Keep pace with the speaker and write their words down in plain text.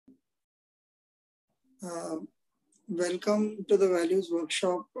Welcome to the values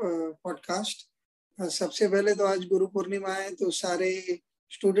workshop podcast. सबसे पहले तो आज गुरु पूर्णिमा है, तो सारे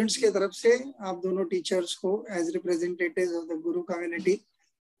स्टूडेंट्स के तरफ से आप दोनों टीचर्स को as representatives of the guru community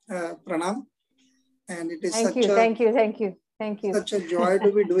प्रणाम। And it is such a joy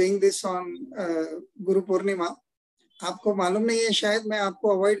to be doing this on Guru पूर्णिमा। आपको मालूम नहीं है, शायद मैं आपको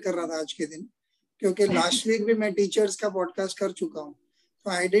अवॉइड कर रहा था आज के दिन, क्योंकि लास्ट वीक भी मैं टीचर्स का पॉडकास्ट कर चुका हूँ,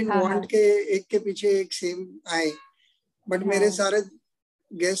 तो आई डिडंट वांट के एक के पीछे एक सेम आए, बट मेरे सारे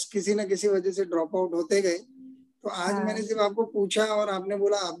गेस्ट किसी ना किसी वजह से ड्रॉप आउट होते गए। तो आज मैंने सिर्फ आपको पूछा और आपने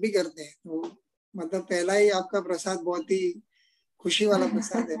बोला आप भी करते हैं, तो मतलब पहला ही आपका प्रसाद बहुत ही खुशी वाला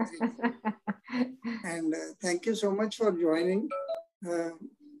प्रसाद है मेरे लिए। And thank you so much for joining.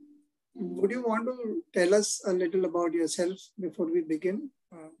 would you want to tell us a little about yourself before we begin?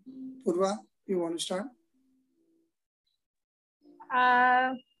 Purva, you want to start?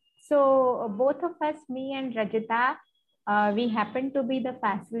 So both of us, me and Rajita, we happen to be the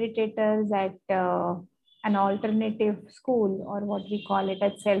facilitators at an alternative school, or what we call it,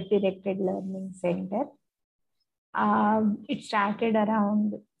 a self-directed learning center. It started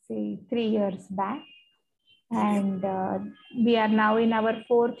around, say, 3 years back, and we are now in our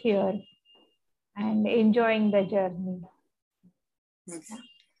 4th year and enjoying the journey. Okay.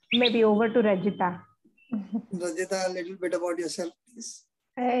 Maybe over to Rajita. Rajita, a little bit about yourself, please.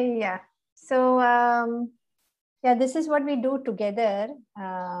 Yeah. So, this is what we do together.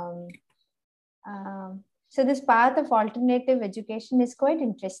 So this path of alternative education is quite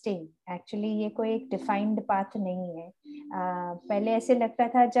interesting. Actually, ये कोई एक defined path नहीं है. पहले ऐसे लगता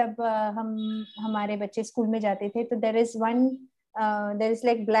था जब हम हमारे बच्चे स्कूल में जाते थे, तो there is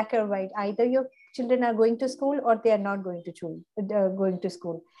like black or white. Either your children are going to school or they are not going to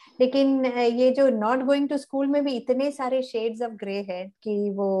school. लेकिन ये जो not going to school में भी इतने सारे shades of grey है कि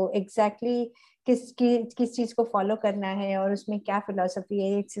वो exactly किस चीज को फॉलो करना है और उसमें क्या फिलॉसफी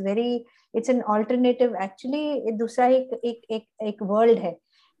है. It's an alternative. एक्चुअली दूसरा एक वर्ल्ड है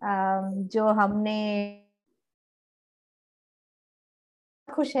जो हमने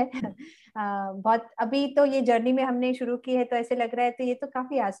खुश है. बहुत अभी तो ये जर्नी में हमने शुरू की है, तो ऐसे लग रहा है तो ये तो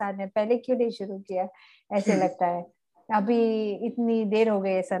काफी आसान है, पहले क्यों नहीं शुरू किया, ऐसे लगता है. अभी इतनी देर हो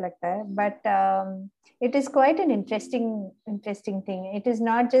गई ऐसा लगता है. But it is quite an interesting thing. It is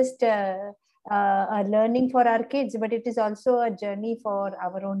not just a learning for our kids, but it is also a journey for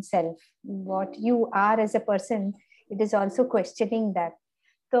our own self. What you are as a person, it is also questioning that.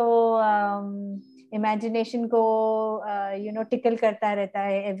 तो imagination को tickle करता रहता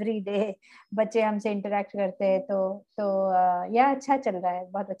है every day. बच्चे हमसे interact करते हैं, तो या अच्छा चल रहा है,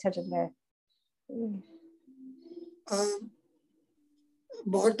 बहुत अच्छा चल रहा है.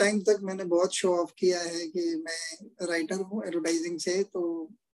 बहुत टाइम तक मैंने बहुत शो ऑफ किया है कि मैं राइटर हूँ एडवर्टाइजिंग से. तो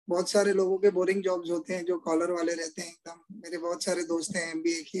बहुत सारे लोगों के बोरिंग जॉब्स होते हैं जो कॉलर वाले रहते हैं एकदम. मेरे बहुत सारे दोस्त हैं,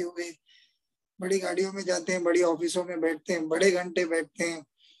 MBA किए हुए, बड़ी गाड़ियों में जाते हैं, बड़ी ऑफिसों में बैठते हैं, बड़े घंटे बैठते हैं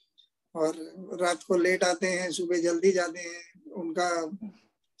और रात को लेट आते हैं, सुबह जल्दी जाते हैं. उनका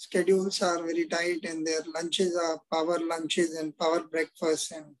schedules are very tight and their lunches are power lunches and power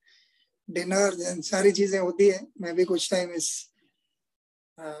breakfast and dinners and सारी चीजें होती है. मैं भी कुछ टाइम इस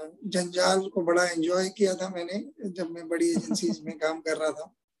जंजाल को बड़ा एंजॉय किया था मैंने, जब मैं बड़ी एजेंसीज में काम कर रहा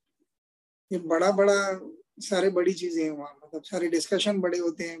था. ये बड़ा सारे बड़ी चीजें हैं वहाँ, मतलब सारे डिस्कशन बड़े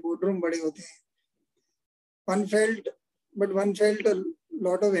होते हैं, बोर्डरूम बड़े होते हैं. One felt a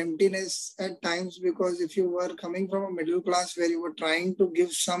lot of emptiness at times, because if you were coming from a middle class where you were trying to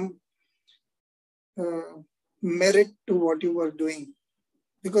give some merit to what you were doing,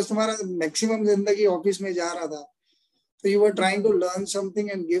 because तुम्हारा maximum जिंदगी office में जा रहा था, so you were trying to learn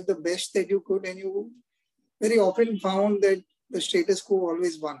something and give the best that you could, and you very often found that the status quo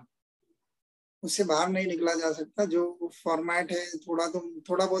always won. उससे बाहर नहीं निकला जा सकता. जो फॉर्मेट है,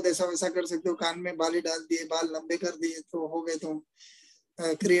 थोड़ा बहुत ऐसा वैसा कर सकते हो, कान में बाली डाल दिए, बाल लंबे कर दिए तो हो गए तुम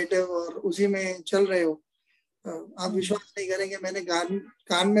क्रिएटिव और उसी में चल रहे हो. आप विश्वास नहीं करेंगे, मैंने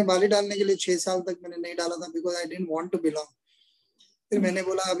कान में बाली डालने के लिए 6 साल तक मैंने नहीं डाला था, because I didn't want to belong. फिर मैंने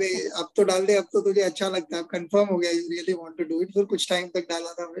बोला अबे अब तो डाल दे, अब तो तुझे अच्छा लगता है, अब कंफर्म हो गया, you really want to do it. फिर कुछ टाइम तक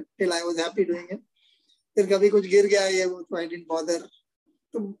डाला था, till I was happy doing it. फिर कभी कुछ गिर गया ये वो, तो आई डिडंट बॉदर.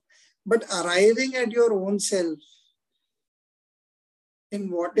 तो but arriving at your own self in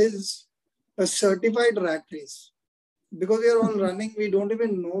what is a certified rat race, because we are all running, we don't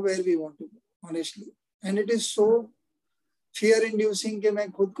even know where we want to go, honestly, and it is so fear inducing कि मैं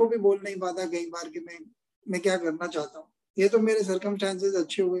खुद को भी बोल नहीं पाता कई बार कि मैं क्या करना चाहता हूँ. ये तो मेरे circumstances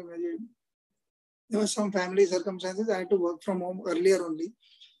अच्छे हुए. मुझे there was some family circumstances, I had to work from home earlier only.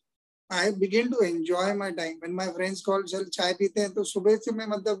 I began to enjoy my time when my friends called, चल चाय पीते हैं, तो सुबह से मैं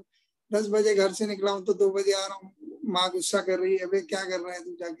मतलब 10 बजे घर से निकला हूँ तो 2 बजे आ रहा हूँ, माँ गुस्सा कर रही है, अबे क्या कर रहा है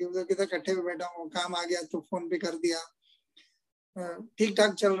तू, जाके उधर किधर कट्ठे पे बैठा हूँ, काम आ गया तो फोन पे कर दिया, ठीक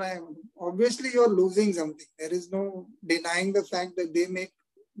ठाक चल रहा है. Obviously you are losing something. There is no denying the fact that they make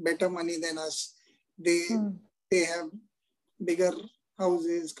better money than us. They have bigger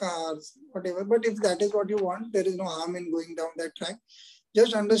houses, cars, whatever. But if that is what you want, there is no harm in going down that track.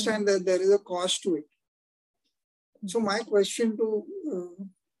 Just understand that there is a cost to it. So my question to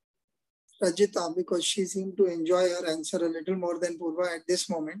Rajita, because she seemed to enjoy her answer a little more than Purva at this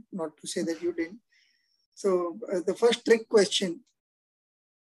moment, not to say that you didn't. So the first trick question,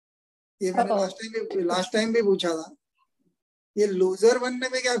 ये मैंने last time भी पूछा था, ये loser बनने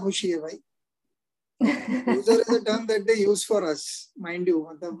में क्या खुशी है भाई? Loser is a term that they use for us, mind you.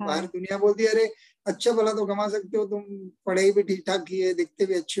 मतलब बाहर दुनिया बोलती है अरे अच्छा भला तो कमा सकते हो, तुम पढ़ाई भी ठीक ठाक की है, दिखते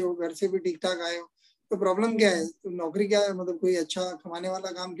भी अच्छे हो, घर से भी ठीक ठाक आए हो, तो प्रॉब्लम क्या है? तुम नौकरी क्या है, मतलब कोई अच्छा कमाने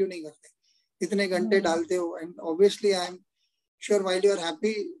वाला काम क्यों नहीं करते, इतने घंटे डालते हो? And obviously I am sure while you are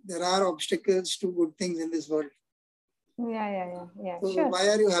happy there are obstacles to good things in this world. So why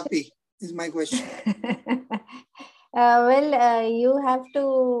are you happy is my question. You have to,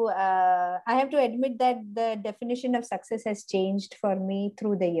 I have to admit that the definition of success has changed for me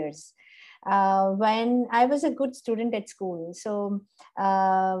through the years. When I was a good student at school, so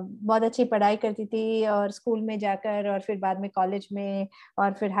बहुत अच्छी पढ़ाई करती थी, और school में जाकर और फिर बाद में कॉलेज में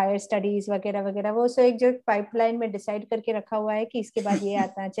और फिर हायर स्टडीज वगैरह वगैरह, वो सो एक जो पाइपलाइन में डिसाइड करके रखा हुआ है कि इसके बाद ये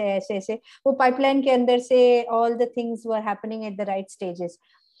आता है, ऐसे ऐसे वो पाइपलाइन के अंदर से all the things were happening at the right stages.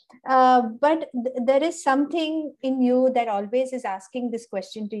 But there is something in you that always is asking this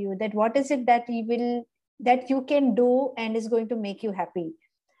question to you, that what is it that you can do and is going to make you happy.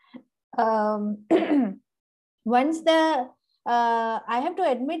 Once I have to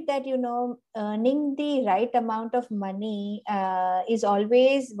admit that, earning the right amount of money is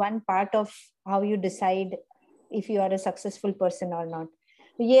always one part of how you decide if you are a successful person or not.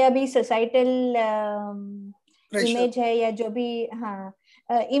 ये अभी societal image है या जो भी, हाँ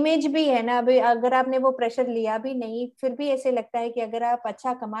image भी है ना. अभी अगर आपने वो प्रेशर लिया भी नहीं, फिर भी ऐसे लगता है कि अगर आप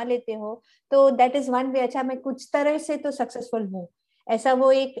अच्छा कमा लेते हो तो दैट इज वन वे, अच्छा मैं कुछ तरह से तो सक्सेसफुल हूँ, ऐसा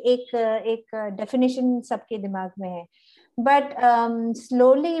वो एक डेफिनेशन सबके दिमाग में है. But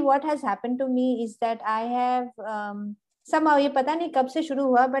slowly what has happened to me is that I have somehow, ये पता नहीं कब से शुरू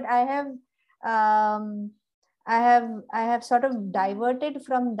हुआ, but I have sort of diverted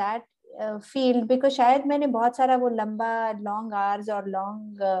from that field, because शायद मैंने बहुत सारा वो लंबा लॉन्ग आवर्स और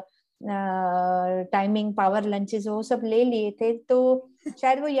लॉन्ग टाइमिंग पावर लंचेस वो सब ले लिए थे, तो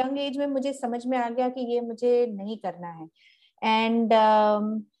शायद वो यंग एज में मुझे समझ में आ गया कि ये मुझे नहीं करना है. And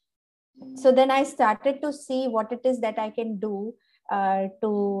so then I started to see what it is that I can do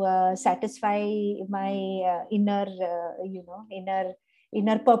to satisfy my inner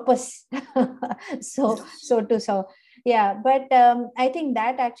purpose. so yeah, but I think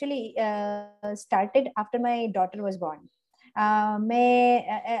that actually started after my daughter was born. मैं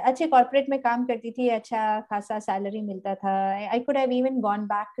अच्छे corporate में काम करती थी, अच्छा खासा salary मिलता था. I could have even gone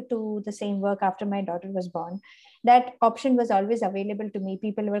back to the same work after my daughter was born. That option was always available to me.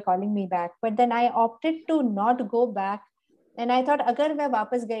 People were calling me back, but then I opted to not go back. And I thought अगर मैं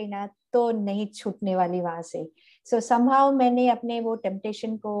वापस गई ना तो नहीं छूटने वाली वहां से. So somehow मैंने अपने वो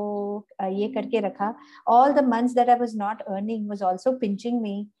temptation को ये करके रखा. All the months that I was not earning was also pinching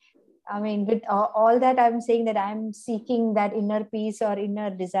me. I mean, with all that, I'm saying that I'm seeking that inner peace or inner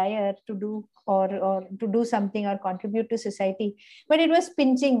desire to do or to do something or contribute to society, but it was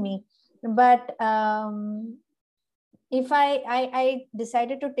pinching me. But if I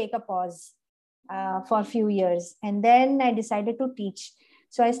decided to take a pause for a few years, and then I decided to teach.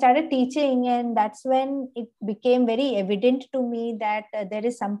 So I started teaching, and that's when it became very evident to me that there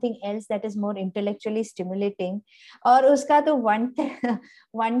is something else that is more intellectually stimulating. और उसका तो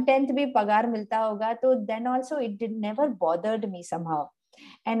 1/10 भी पगार मिलता होगा, तो then also it did never bothered me somehow.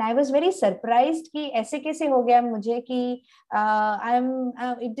 And I was very surprised कि ऐसे कैसे हो गया मुझे कि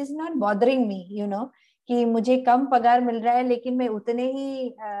it is not bothering me, कि मुझे कम पगार मिल रहा है लेकिन मैं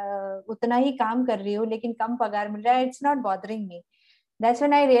उतना ही काम कर रही हूँ लेकिन कम पगार मिल रहा है. It's not bothering me. That's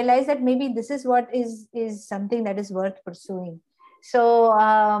when I realized that maybe this is what is something that is worth pursuing. So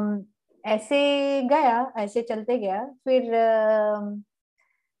ऐसे गया, ऐसे चलते गया. फिर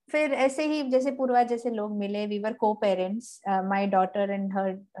ऐसे ही जैसे पूर्वा जैसे लोग मिले. We were co-parents. My daughter and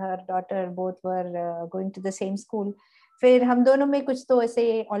her daughter both were going to the same school. फिर हम दोनों में कुछ तो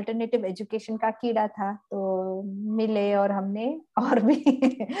ऐसे ऑल्टरनेटिव एजुकेशन का कीड़ा था, तो मिले और हमने और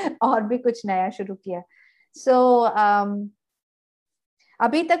भी कुछ नया शुरू किया. So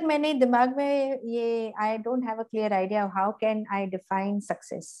अभी तक मैंने दिमाग में ये I don't have a clear idea of how can I define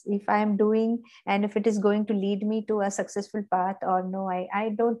success, if I am doing and if it is going to lead me to a successful path or no. I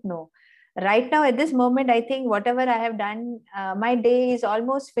don't know. Right now at this moment I think whatever I have done, my day is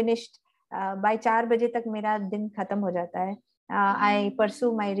almost finished. By 4 बजे तक मेरा दिन खत्म हो जाता है. I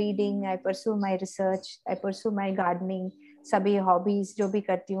pursue my reading, I pursue my research, I pursue my gardening, सभी hobbies जो भी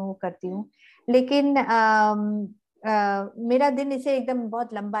करती हूँ करती हूँ. लेकिन मेरा दिन इसे एकदम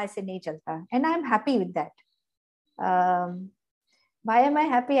बहुत लंबा ऐसे नहीं चलता. And I'm happy with that. Why am I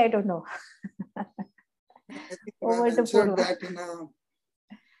happy? I don't know. I think you Over have to answered Purva. that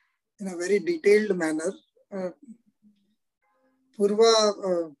in a very detailed manner. पूर्वा,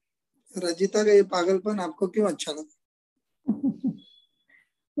 रजिता का ये पागलपन आपको क्यों अच्छा लगा?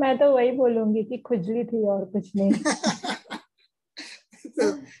 मैं तो वही बोलूंगी कि खुजली थी और कुछ नहीं.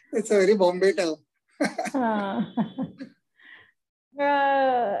 It's a very Bombay term.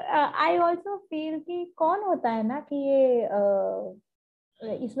 I also feel कि कौन होता है ना कि ये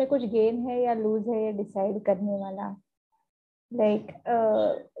इसमें कुछ गेन है या लूज है ये डिसाइड करने वाला. लाइक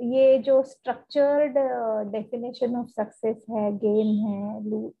ये जो स्ट्रक्चर्ड डेफिनेशन ऑफ सक्सेस है, गेन है,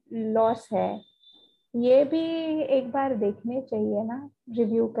 लॉस है, ये भी एक बार देखने चाहिए ना,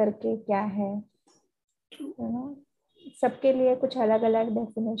 रिव्यू करके क्या है, यू नो. सबके लिए कुछ अलग अलग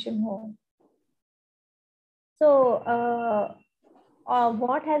डेफिनेशन हो. So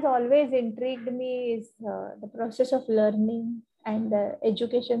what has always intrigued me is the process of learning and the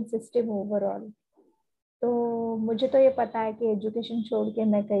education system overall. तो मुझे तो ये पता है कि एजुकेशन छोड़ के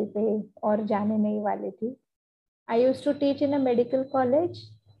मैं कहीं पे और जाने नहीं वाली थी. I used to teach in a medical college,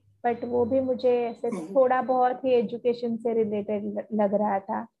 but वो भी मुझे ऐसे थोड़ा बहुत ही एजुकेशन से रिलेटेड लग रहा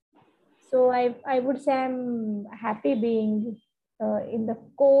था. So I would say I'm happy being in the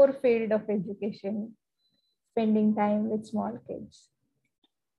core field of education, spending time with small kids.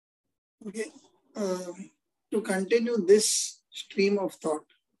 Okay, to continue this stream of thought,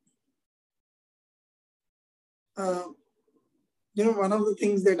 one of the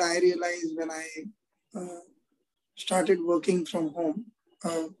things that I realized when I started working from home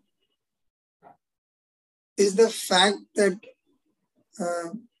is the fact that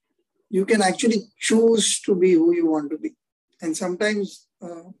you can actually choose to be who you want to be. And sometimes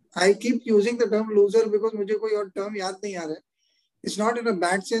I keep using the term loser because मुझे कोई और term याद नहीं आ रहा है. It's not in a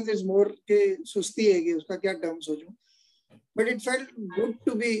bad sense, it's more के सुस्ती है कि उसका क्या term सोचूं. But it felt good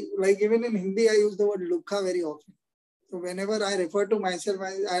to be, like even in Hindi I use the word lukha very often. So whenever I refer to myself,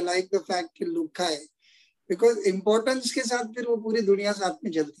 I like the fact कि lukha है. Because importance के साथ फिर वो पूरी दुनिया साथ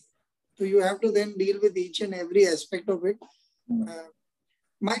में चलती है. So you have to then deal with each and every aspect of it.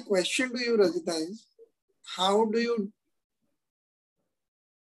 My question to you, Rajita, is how do you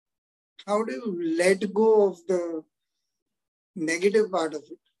let go of the negative part of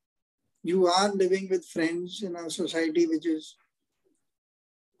it? You are living with friends in a society which is,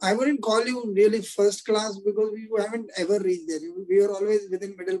 I wouldn't call you really first class because you haven't ever reached there. We are always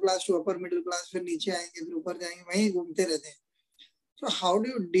within middle class to upper middle class, फिर नीचे आएंगे, फिर ऊपर जाएंगे, वहीं घूमते रहते हैं. So how do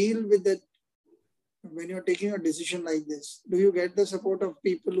you deal with that when you're taking a decision like this? Do you get the support of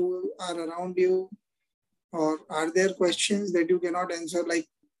people who are around you, or are there questions that you cannot answer? Like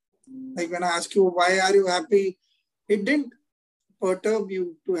when I ask you, why are you happy? It didn't perturb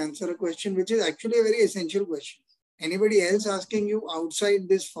you to answer a question, which is actually a very essential question. Anybody else asking you outside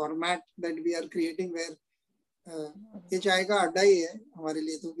this format that we are creating, where ये चाय का अड्डा ही है हमारे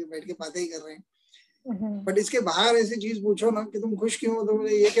लिए, तो कि बैठ के बातें ही कर रहे हैं. बट इसके बाहर ऐसी चीज पूछो ना कि तुम खुश क्यों हो, तो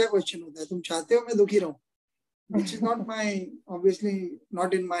बोले ये क्या क्वेश्चन होता है, तुम चाहते हो मैं दुखी रहूं, which is not my, obviously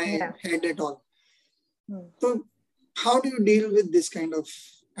not in my head at all. So how do you deal with this kind of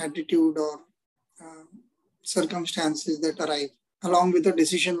attitude or circumstances that arrive along with a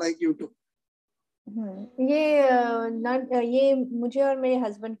decision like you took? ये मुझे और मेरे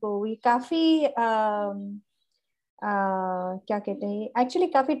husband को हुई काफी क्या कहते हैं, एक्चुअली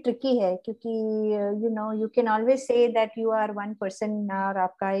काफी ट्रिकी है, क्योंकि you can always say that you are one person, और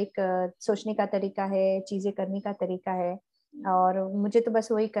आपका एक सोचने का तरीका है, चीजें करने का तरीका है, और मुझे तो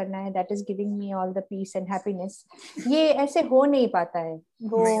बस वही करना है, that is giving me all the peace and happiness. ये ऐसे हो नहीं पाता है,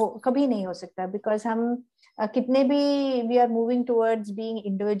 वो कभी नहीं हो सकता, बिकॉज हम कितने भी we are moving towards being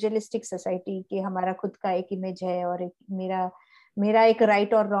individualistic society, कि हमारा खुद का एक इमेज है और एक मेरा एक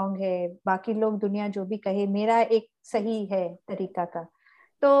राइट और रॉन्ग है, बाकी लोग दुनिया जो भी कहे मेरा एक सही है तरीका का,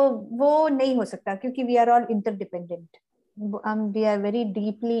 तो वो नहीं हो सकता, क्योंकि we are all interdependent. We are very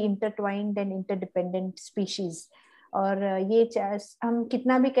deeply intertwined and interdependent species. और ये हम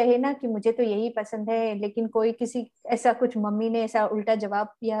कितना भी कहे ना कि मुझे तो यही पसंद है, लेकिन कोई किसी ऐसा कुछ मम्मी ने ऐसा उल्टा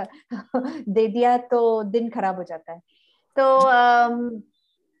जवाब या दे दिया तो दिन खराब हो जाता है. तो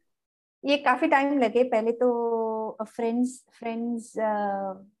ये काफी टाइम लगे. पहले तो फ्रेंड्स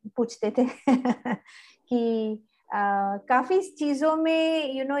पूछते थे कि काफी चीजों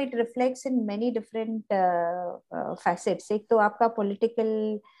में you know it reflects in many different facets. एक तो आपका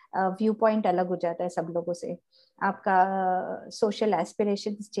पॉलिटिकल व्यू पॉइंट अलग हो जाता है सब लोगों से, आपका सोशल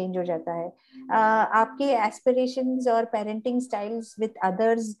एस्पिरेशंस चेंज हो जाता है, आपके एस्पिरेशंस और parenting styles with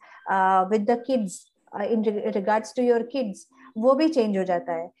others, with the kids, in regards to your kids, वो भी चेंज हो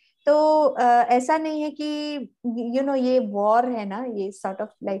जाता है. तो ऐसा नहीं है कि यू नो ये वॉर है ना, ये sort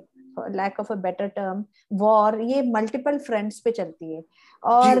of like lack of a better term, war ये मल्टीपल फ्रंट्स पे चलती है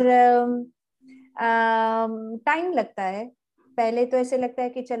और टाइम लगता है. पहले तो ऐसे लगता है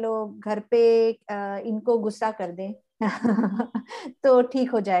कि चलो घर पे इनको गुस्सा कर दें तो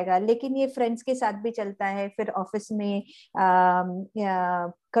ठीक हो जाएगा, लेकिन ये फ्रेंड्स के साथ भी चलता है, फिर ऑफिस में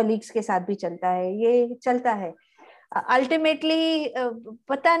कलीग्स के साथ भी चलता है, ये चलता है. Ultimately,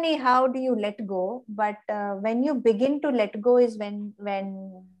 pata nahi how do you let go, but when you begin to let go is when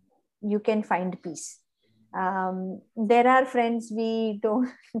you can find peace. There are friends we don't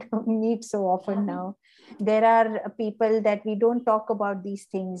meet so often now. There are people that we don't talk about these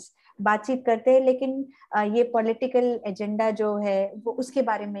things. बातचीत करते हैं लेकिन ये political agenda जो है वो उसके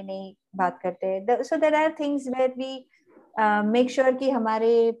बारे में नहीं बात करते. So there are things where we make sure कि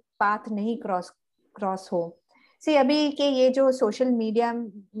हमारे पाथ नहीं क्रॉस हो. सी अभी के ये जो सोशल मीडिया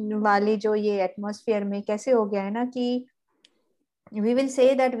वाले जो ये एटमॉस्फेयर में कैसे हो गया है ना कि we will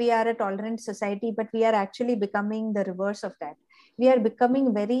say that we are a tolerant society, but we are actually becoming the reverse of that. We are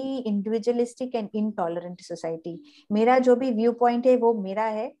becoming very individualistic and intolerant society. मेरा जो भी व्यू पॉइंट है वो मेरा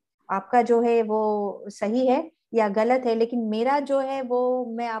है, आपका जो है वो सही है या गलत है, लेकिन मेरा जो है वो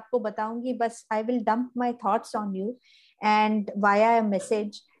मैं आपको बताऊंगी. बस I will dump my thoughts on you and via a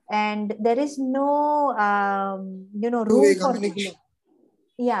message, and there is no room for dialogue.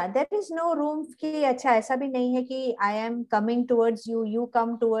 Yeah, there is no room कि अच्छा ऐसा भी नहीं है कि I am coming towards you, you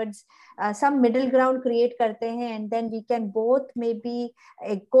come towards, some middle ground create करते हैं and then we can both maybe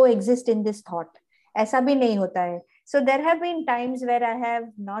coexist in this thought. ऐसा भी नहीं होता है. So there have been times where I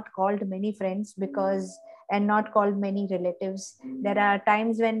have not called many friends because and not called many relatives. There are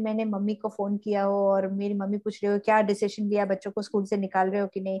times when मैंने mummy को phone किया हो और मेरी मम्मी पूछ रही हो क्या डिसीजन लिया, बच्चों को स्कूल से निकाल रहे हो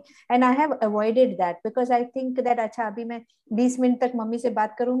कि नहीं, and I have avoided that because I think that अच्छा अभी मैं 20 मिनट तक मम्मी से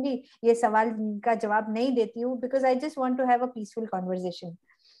बात करूंगी, ये सवाल का जवाब नहीं देती हूँ because I just want to have a peaceful conversation.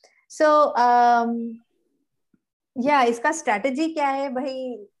 So yeah, इसका स्ट्रैटेजी क्या है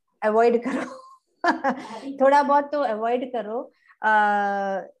भाई? अवॉइड करो थोड़ा बहुत तो अवॉइड करो,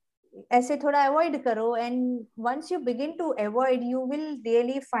 ऐसे थोड़ा अवॉइड करो, and once you begin to avoid you will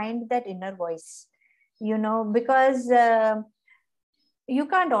really find that inner voice, you know, because you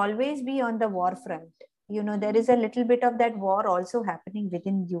can't always be on the war front. You know, there is a little bit of that war also happening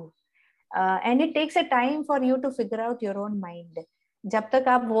within you, and it takes a time for you to figure out your own mind. जब तक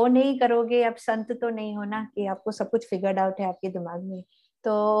आप वो नहीं करोगे, आप संत तो नहीं हो ना कि आपको सब कुछ फिगर्ड आउट है आपके दिमाग में.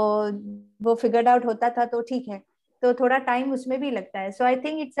 तो वो फिगर्ड आउट होता था तो ठीक है, तो थोड़ा टाइम उसमें भी लगता है. सो आई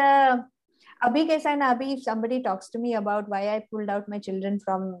थिंक इट्स अभी कैसा है ना, अभी if somebody talks to me about why I pulled out my children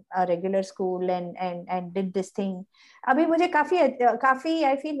from a regular school and did this thing, अभी मुझे काफी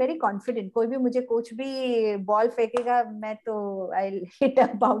I feel very confident. कोई भी मुझे कोच भी बॉल फेंकेगा मैं तो I'll hit a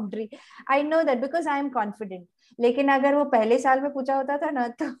boundary. I know that because I am confident. लेकिन अगर वो पहले साल में पूछा होता था ना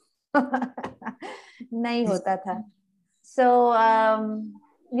तो नहीं होता था. So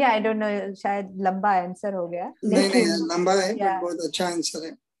yeah, I don't know, शायद लंबा आंसर हो गया. नहीं लंबा है but बहुत अच्छा आंसर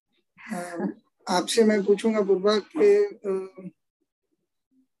है. आपसे मैं पूछूंगा पूर्वा कि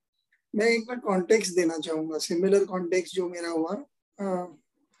मैं एक बार कॉन्टेक्स्ट देना चाहूंगा, सिमिलर कॉन्टेक्स्ट जो मेरा हुआ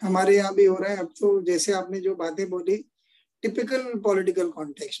हमारे यहाँ भी हो रहा है अब तो. जैसे आपने जो बातें बोली टिपिकल पॉलिटिकल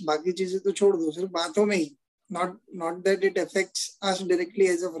कॉन्टेक्स्ट, बाकी चीजें तो छोड़ दो, सिर्फ बातों में ही, not that it affects us directly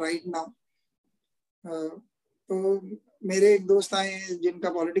as of right now. तो मेरे एक दोस्त आए हैं जिनका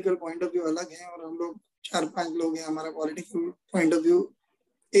पॉलिटिकल पॉइंट ऑफ व्यू अलग है और हम लोग 4-5 लोग हैं, हमारा पॉलिटिकल पॉइंट ऑफ व्यू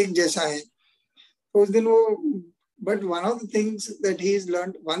एक जैसा है. तो उस दिन वो, but one of the things that he's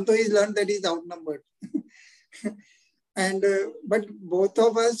learned that he's outnumbered and but both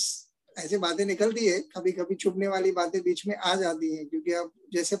of us, ऐसे बातें निकलती है, कभी कभी छुपने वाली बातें बीच में आ जाती हैं क्योंकि अब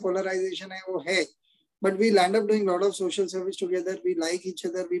जैसे पोलराइजेशन है वो है, but we land up doing a lot of social service together, we like each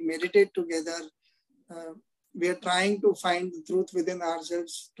other, we meditate together, we are trying to find the truth within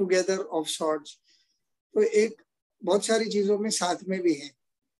ourselves together of sorts. तो एक बहुत सारी चीजों में साथ में भी है.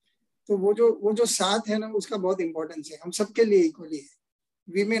 तो वो जो साथ है ना उसका बहुत इंपॉर्टेंस है, हम सबके लिए इक्वली है.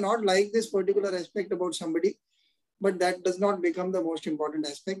 We may not like this particular aspect about somebody, but that does not become the most important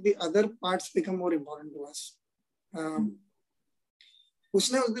aspect. The other parts become more important to us.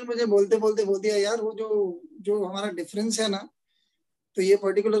 उसने उस दिन मुझे बोलते बोलते बोल दिया, यार वो जो हमारा डिफरेंस है ना, तो ये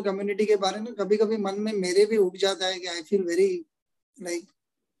पर्टिकुलर कम्युनिटी के बारे में कभी कभी मन में मेरे भी उठ जाता है कि I feel very like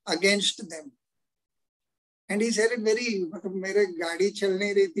against them. And he said it very, मतलब मेरे गाड़ी चल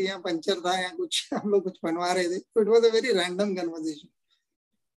नहीं रही थी या पंचर था या कुछ, हम लोग कुछ बनवा रहे थे, तो it was a very random conversation.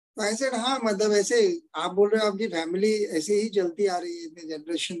 तो आई सेड हाँ, मतलब ऐसे आप बोल रहे हो आपकी फैमिली ऐसे ही चलती आ रही है इतने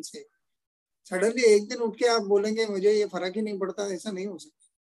जनरेशन से, सडनली एक दिन उठ के आप बोलेंगे मुझे ये फर्क ही नहीं पड़ता, ऐसा नहीं हो सकता।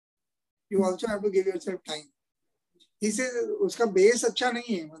 You also have to give yourself time. इसे उसका बेस अच्छा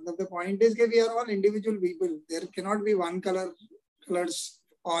नहीं है, मतलब द पॉइंट इज कि we are all individual people, there can not be one colours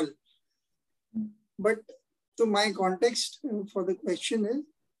all. But तो my context for the question is,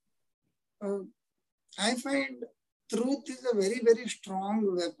 I find truth is a very very strong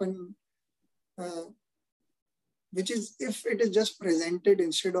weapon, which is if it is just presented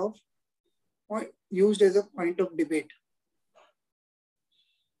instead of used as a point of debate.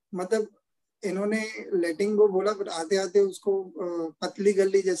 मतलब इन्होंने लेटिंग गो बोला, but आते आते उसको पतली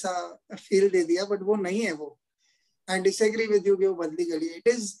गली जैसा feel दे दिया, बट वो नहीं है वो। आई डिसएग्री विद यू कि वो पतली गली है। It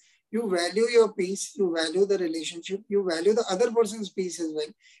is you value your peace, you value the relationship, you value the other person's peace as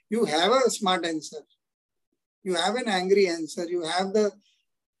well. You have a smart answer, you have an angry answer, you have the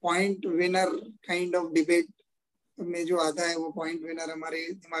point winner kind of debate में जो आता है वो point winner हमारे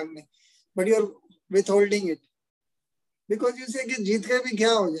दिमाग में, but you are withholding it because you say कि जीत के भी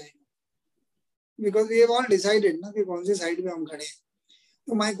क्या हो जाएगा, because we have all decided ना कि कौन सी साइड में हम खड़े हैं।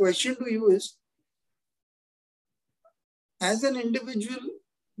 तो my question to you is, as an individual,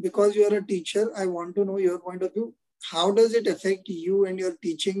 because you are a teacher, I want to know your point of view. How does it affect you and your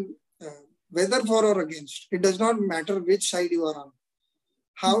teaching, whether for or against? It does not matter which side you are on.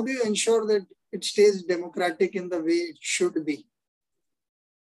 How do you ensure that it stays democratic in the way it should be?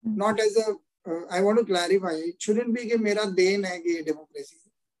 Not as a, I want to clarify, it shouldn't be कि मेरा then है कि democracy.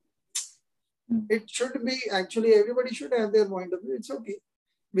 It should be actually everybody should have their point of view. It's okay,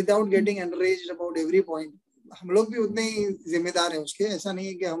 without getting enraged about every point. हम लोग भी उतने ही जिम्मेदार हैं उसके, ऐसा नहीं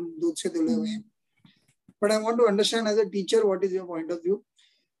है कि हम दूध से धुले हुए हैं। But I want to understand as a teacher what is your point of view,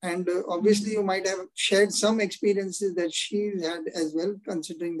 and obviously you might have shared some experiences that she had as well,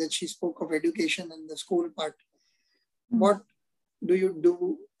 considering that she spoke of education and the school part. What do you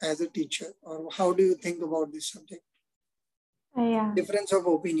do as a teacher, or how do you think about this subject? Yeah. Difference of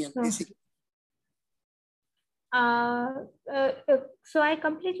opinion, basically. So I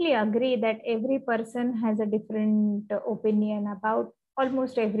completely agree that every person has a different opinion about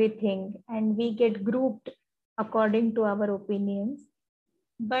almost everything, and we get grouped according to our opinions.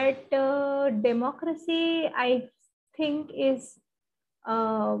 But democracy, I think, is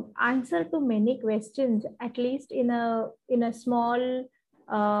answer to many questions, at least in a small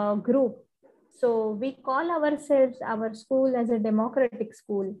group. So we call ourselves, our school, as a democratic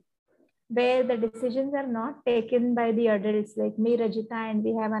school, where the decisions are not taken by the adults like me, Rajita, and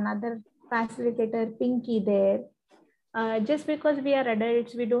we have another facilitator, Pinky, there. Just because we are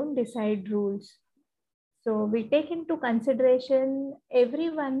adults, we don't decide rules. So we take into consideration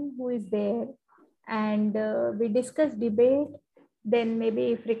everyone who is there, and we discuss, debate, then maybe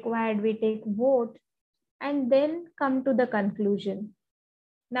if required, we take vote, and then come to the conclusion.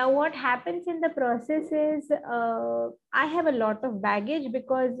 Now, what happens in the process is I have a lot of baggage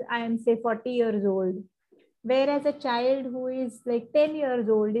because I am, say, 40 years old, whereas a child who is like 10 years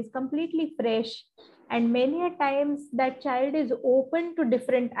old is completely fresh. And many a times that child is open to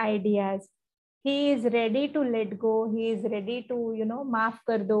different ideas. He is ready to let go. He is ready to, maaf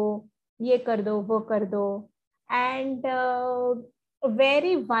kar do, ye kar do, wo kar do. And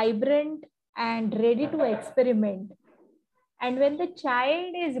very vibrant and ready to experiment. And when the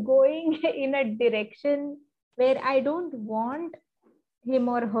child is going in a direction where I don't want him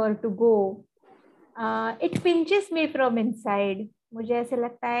or her to go, it pinches me from inside. मुझे ऐसे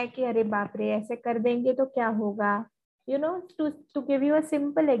लगता है कि अरे बाप रे, ऐसे कर देंगे तो क्या होगा? To give you a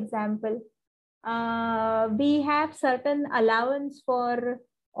simple example, we have certain allowance for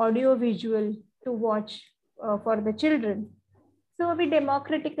audio visual to watch for the children. So we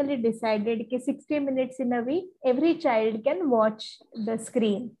democratically decided that 60 minutes in a week, every child can watch the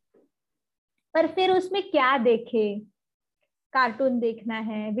screen. पर फिर उसमें क्या देखे? Cartoon देखना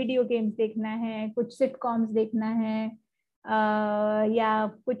है, video games देखना है, कुछ सिटकॉम्स देखना है, या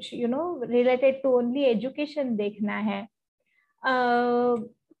कुछ रिलेटेड टू ओनली एजुकेशन देखना है.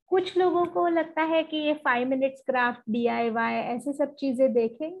 कुछ लोगों को लगता है कि ये 5 minutes क्राफ्ट, DIY, ऐसे सब चीजें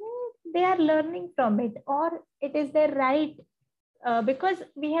देखेंगे, they are learning from it, or it is their right. Because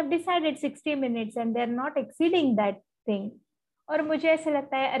we have decided 60 minutes and they're not exceeding that thing. और मुझे ऐसे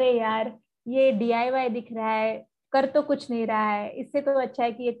लगता है अरे यार ये DIY दिख रहा है, कर तो कुछ नहीं रहा है, इससे तो अच्छा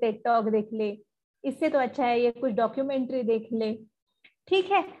है कि ये टेक टॉक देख ले, इससे तो अच्छा है ये कुछ डॉक्यूमेंट्री देख ले,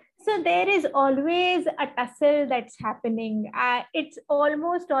 ठीक है. So there is always a tussle that's happening. It's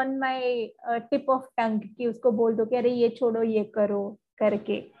almost on my tip of tongue कि उसको बोल दो कि अरे ये छोड़ो ये करो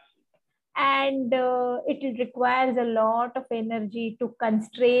करके. And it requires a lot of energy to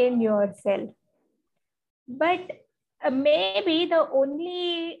constrain yourself. But maybe the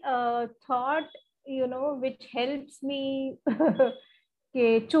only thought, which helps me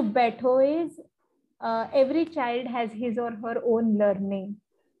कि चुप बैठो is every child has his or her own learning.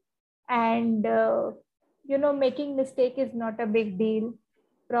 And making mistake is not a big deal.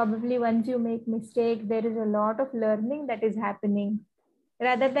 Probably once you make mistake, there is a lot of learning that is happening.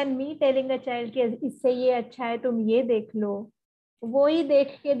 Rather than me telling a child कि इससे ये अच्छा है तुम ये देख लो, वो ही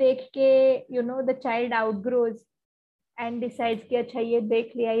देख के the child outgrows and decides कि अच्छा ये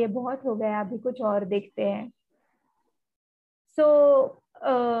देख लिया, ये बहुत हो गया, अभी कुछ और देखते हैं. So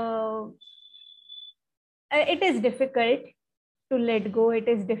it is difficult to let go. It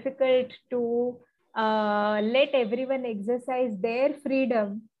is difficult to let everyone exercise their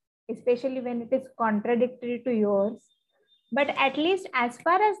freedom, especially when it is contradictory to yours. But at least as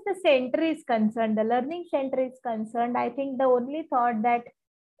far as the center is concerned, the learning center is concerned, I think the only thought that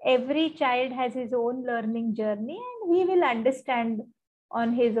every child has his own learning journey and he will understand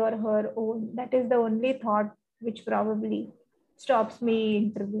on his or her own. That is the only thought which probably stops me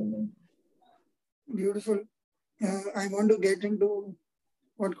intervening. Beautiful. I want to get into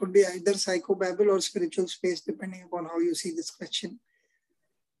what could be either psychobabble or spiritual space, depending upon how you see this question.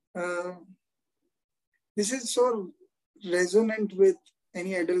 This is so resonant with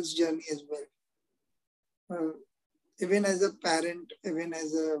any adult's journey as well. Even as a parent, even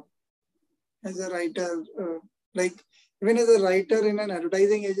as a writer, even as a writer in an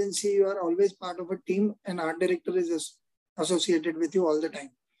advertising agency, you are always part of a team, and art director is associated with you all the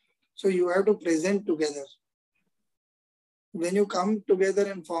time. So you have to present together. When you come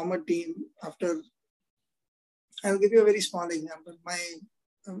together and form a team, I'll give you a very small example.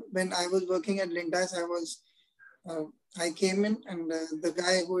 When I was working at Lintas, I came in, and the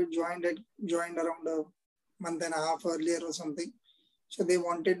guy who had joined around a month and a half earlier or something. So they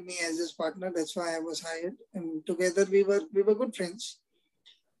wanted me as his partner. That's why I was hired. And together we were good friends.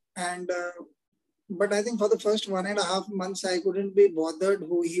 And but I think for the first 1.5 months, I couldn't be bothered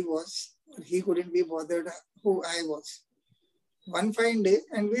who he was. Or he couldn't be bothered who I was. One fine day,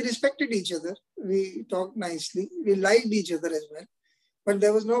 and we respected each other. We talked nicely. We liked each other as well. But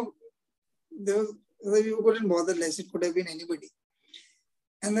you couldn't bother less. It could have been anybody.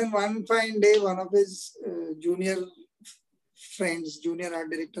 And then one fine day, one of his junior art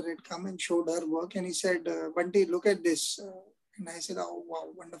director had come and showed her work. And he said, Bunty, look at this. And I said, oh, wow,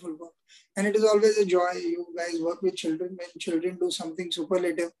 wonderful work. And it is always a joy. You guys work with children. When children do something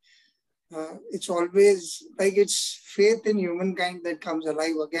superlative, it's always like it's faith in humankind that comes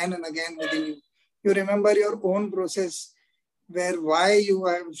alive again and again within you. You remember your own process, why you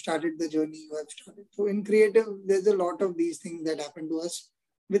have started the journey you have started. So in creative, there's a lot of these things that happen to us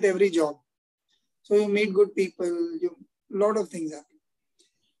with every job. So you meet good people, a lot of things happen.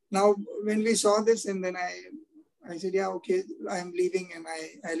 Now, when we saw this, and then I said, yeah, okay, I'm leaving, and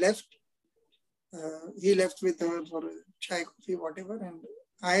I left. He left with her for a chai, coffee, whatever, and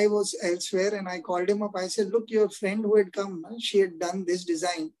I was elsewhere, and I called him up. I said, look, your friend who had come, she had done this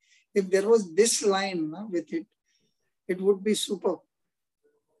design. If there was this line with it, it would be superb.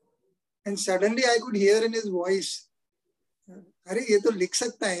 And suddenly I could hear in his voice, "Arey, ye to likh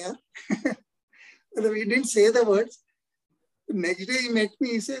sakta hai yaar." He didn't say the words. Next day he met me.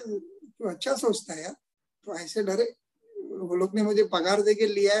 He said, "तो अच्छा सोचता है यार." तो I said, "अरे वो लोग ने मुझे पगार देके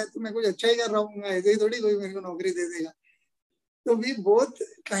लिया है, तो मैं कुछ अच्छा ही कर रहा हूँ. ऐसे ही थोड़ी कोई मेरे को नौकरी दे देगा." So we both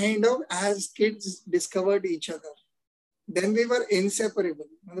kind of, as kids, discovered each other. Then we were inseparable.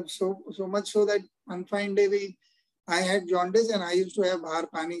 So much so that one fine day I had jaundice, and I used to have bahar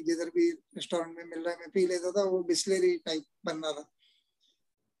pani, जिधर भी restaurant में मिल रहा है मैं P लेता था. वो Bisleri type बन रहा था.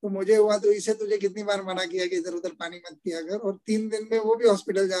 तो मुझे हुआ, तो इसे तुझे कितनी बार मना किया कि इधर उधर पानी मत पिया कर. और 3 दिन में वो भी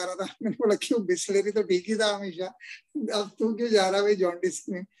हॉस्पिटल जा रहा था. मैंने बोला क्यों, बिस्लेरी तो ठीक ही था हमेशा, अब तू क्यों जा रहा भाई जॉन्डिस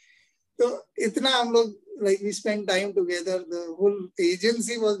में. तो इतना हम लोग, like we spent time together. The whole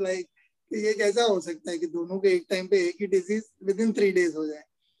agency was like, ये कैसा हो सकता है कि दोनों के एक टाइम पे एक ही डिजीज within 3 days हो जाए.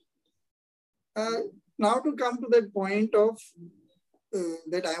 Now to come to that point of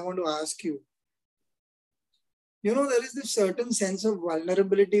that I want to ask you. There is this certain sense of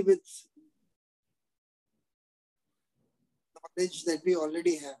vulnerability with knowledge that we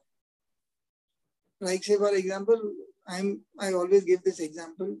already have. Like say, for example, I always give this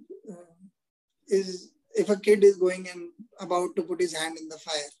example, is if a kid is going and about to put his hand in the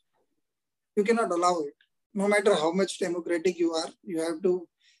fire, you cannot allow it. No matter how much democratic you are,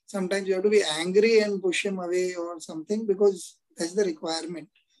 sometimes you have to be angry and push him away or something, because that's the requirement.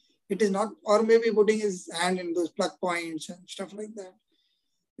 It is not, or maybe putting his hand in those plug points and stuff like that.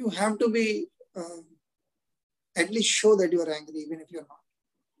 You have to be, at least show that you are angry, even if you're not.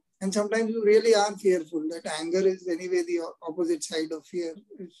 And sometimes you really are fearful. That anger is anyway the opposite side of fear,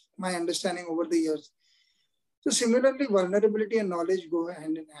 is my understanding over the years. So similarly, vulnerability and knowledge go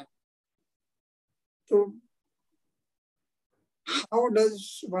hand in hand. So how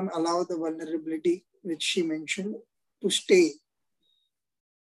does one allow the vulnerability, which she mentioned, to stay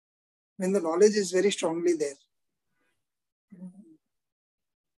when the knowledge is very strongly there?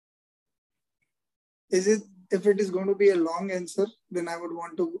 If it is going to be a long answer, then I would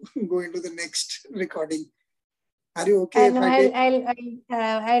want to go into the next recording. Are you okay?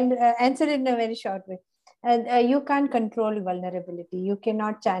 I'll answer it in a very short way. You can't control vulnerability. You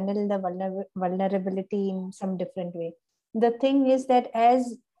cannot channel the vulnerability in some different way. The thing is that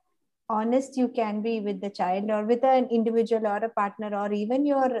as honest you can be with the child or with an individual or a partner or even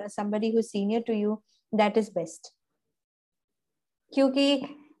somebody who's senior to you, that is best. क्योंकि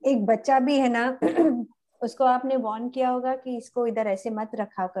एक बच्चा भी है ना, उसको आपने warn किया होगा कि इसको इधर ऐसे मत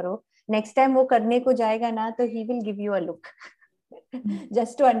रखा करो, नेक्स्ट टाइम वो करने को जाएगा ना तो he will give you a look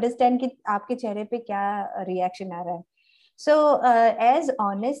just to understand कि आपके चेहरे पे क्या रिएक्शन आ रहा है. So as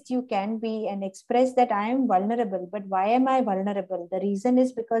honest you can be and express that I am vulnerable. But why am I vulnerable? The reason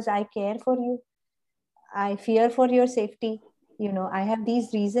is because I care for you. I fear for your safety. You know, I have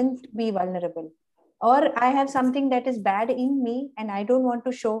these reasons to be vulnerable. Or I have something that is bad in me and I don't want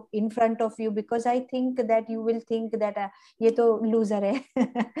to show in front of you because I think that you will think that ye to loser hai.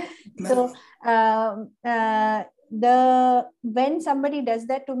 So when somebody does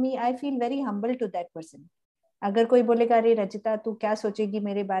that to me, I feel very humble to that person. अगर कोई बोलेगा अरे रचिता तू क्या सोचेगी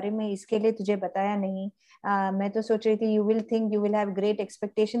मेरे बारे में, इसके लिए तुझे बताया नहीं, मैं तो सोच रही थी you will think you will have great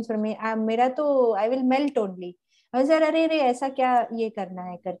expectations from me, मेरा तो I will melt only. Sir अरे रे ऐसा क्या ये करना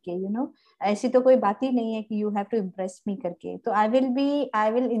है करके, you know, ऐसी तो कोई बात ही नहीं है कि you have to impress me करके. तो I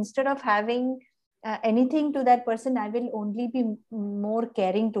will instead of having anything to that person, I will only be more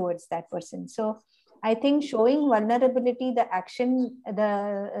caring towards that person. So I think showing vulnerability, the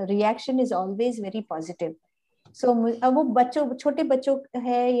reaction is always very positive. So वो बच्चों, छोटे बच्चों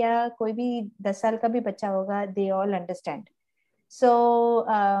है या कोई भी 10 साल का भी बच्चा होगा, they all understand. So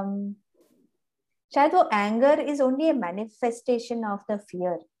शायद वो anger is only a manifestation of the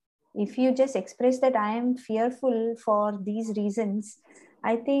fear. If you just express that I am fearful for these reasons,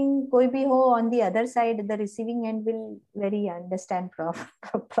 I think कोई भी हो on the other side, the receiving end will very understand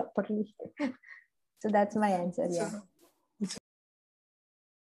properly. So that's my answer. Yeah.